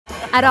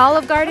At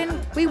Olive Garden,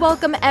 we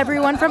welcome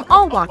everyone from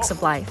all walks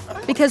of life.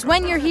 Because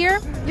when you're here,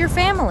 you're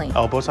family.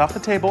 Elbows off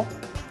the table.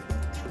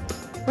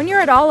 When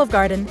you're at Olive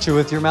Garden, chew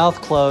with your mouth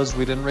closed.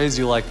 We didn't raise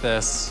you like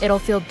this. It'll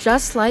feel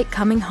just like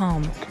coming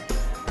home.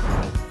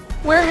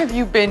 Where have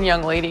you been,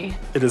 young lady?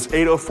 It is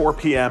 8:04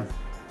 p.m.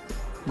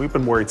 We've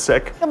been worried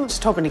sick. I'm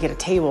just hoping to get a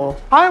table.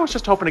 I was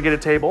just hoping to get a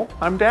table.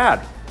 I'm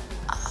Dad.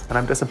 And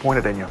I'm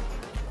disappointed in you.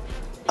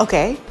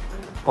 Okay.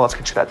 Well, let's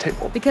get you that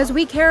table. Because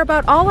we care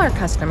about all our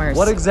customers.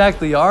 What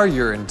exactly are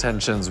your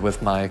intentions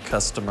with my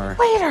customer?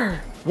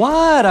 Waiter.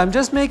 What? I'm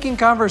just making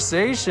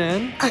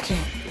conversation. Okay.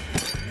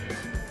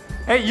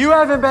 Hey, you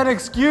haven't been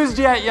excused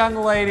yet, young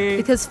lady.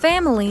 Because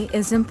family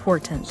is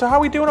important. So how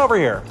are we doing over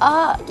here?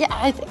 Yeah,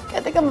 I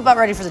think I'm about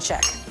ready for the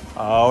check.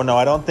 Oh, no,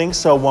 I don't think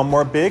so. One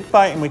more big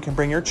bite and we can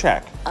bring your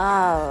check.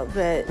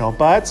 But... No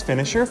buts,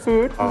 finish your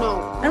food.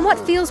 No. And what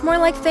feels more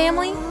like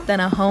family than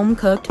a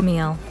home-cooked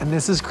meal? And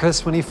this is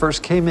Chris when he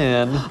first came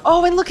in.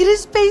 Oh, and look at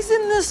his face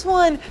in this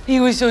one.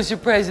 He was so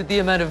surprised at the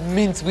amount of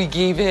mints we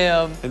gave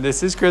him. And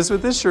this is Chris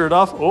with his shirt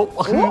off. Oh.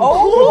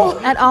 Oh.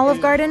 At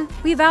Olive Garden,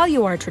 we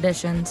value our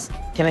traditions.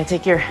 Can I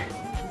take your...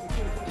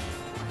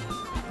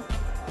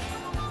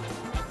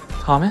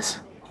 Thomas?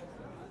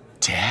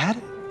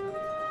 Dad?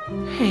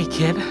 Hey,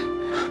 kid.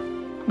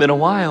 Been a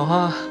while,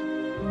 huh?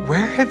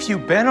 Where have you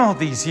been all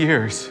these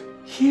years?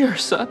 Here,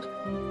 son.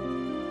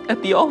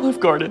 At the Olive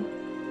Garden.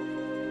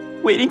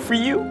 Waiting for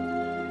you.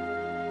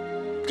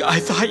 I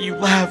thought you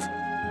left.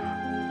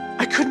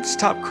 I couldn't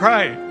stop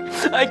crying.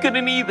 I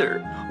couldn't either.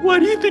 Why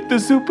do you think the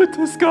zuppa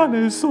toscana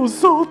is so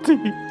salty?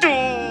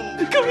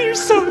 Come here,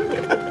 son.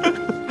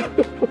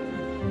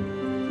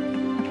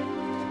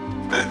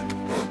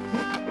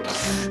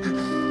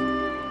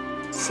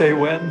 Say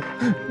when.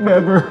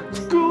 Never.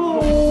 Go.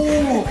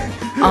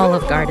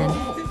 Olive Garden.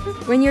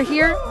 When you're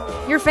here,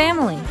 you're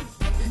family.